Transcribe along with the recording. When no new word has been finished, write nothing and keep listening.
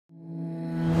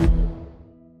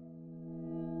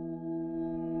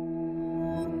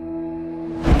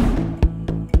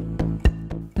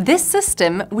This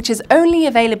system, which is only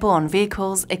available on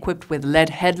vehicles equipped with LED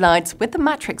headlights with the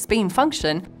matrix beam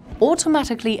function,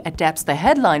 automatically adapts the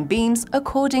headline beams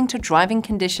according to driving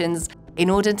conditions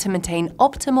in order to maintain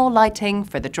optimal lighting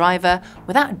for the driver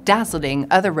without dazzling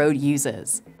other road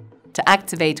users. To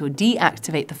activate or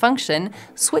deactivate the function,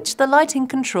 switch the lighting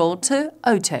control to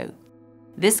Auto.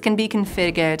 This can be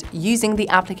configured using the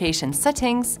application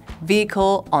settings,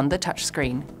 vehicle on the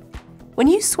touchscreen. When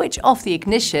you switch off the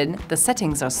ignition, the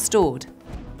settings are stored.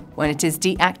 When it is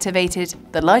deactivated,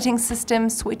 the lighting system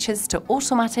switches to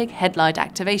automatic headlight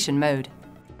activation mode.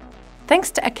 Thanks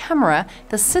to a camera,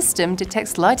 the system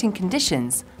detects lighting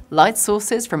conditions, light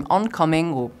sources from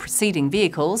oncoming or preceding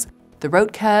vehicles, the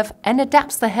road curve, and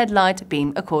adapts the headlight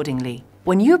beam accordingly.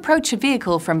 When you approach a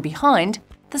vehicle from behind,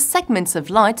 the segments of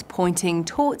light pointing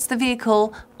towards the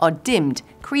vehicle are dimmed,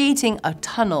 creating a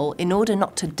tunnel in order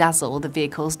not to dazzle the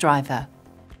vehicle's driver.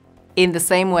 In the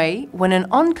same way, when an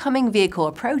oncoming vehicle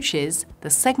approaches, the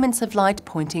segments of light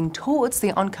pointing towards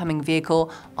the oncoming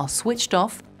vehicle are switched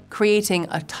off, creating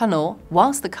a tunnel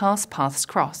whilst the car's paths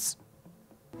cross.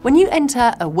 When you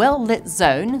enter a well-lit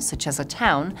zone, such as a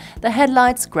town, the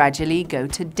headlights gradually go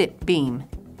to dip beam.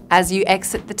 As you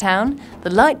exit the town, the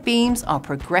light beams are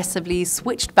progressively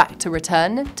switched back to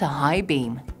return to high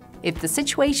beam. If the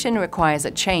situation requires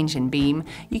a change in beam,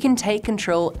 you can take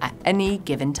control at any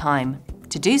given time.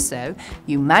 To do so,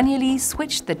 you manually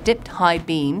switch the dipped high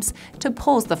beams to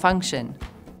pause the function.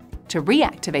 To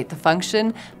reactivate the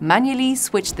function, manually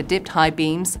switch the dipped high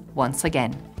beams once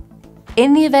again.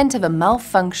 In the event of a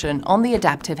malfunction on the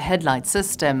adaptive headlight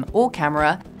system or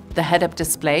camera, the head-up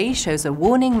display shows a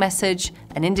warning message,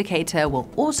 an indicator will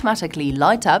automatically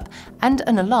light up, and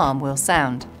an alarm will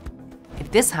sound.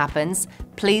 If this happens,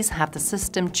 please have the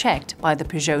system checked by the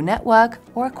Peugeot network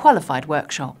or a qualified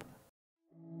workshop.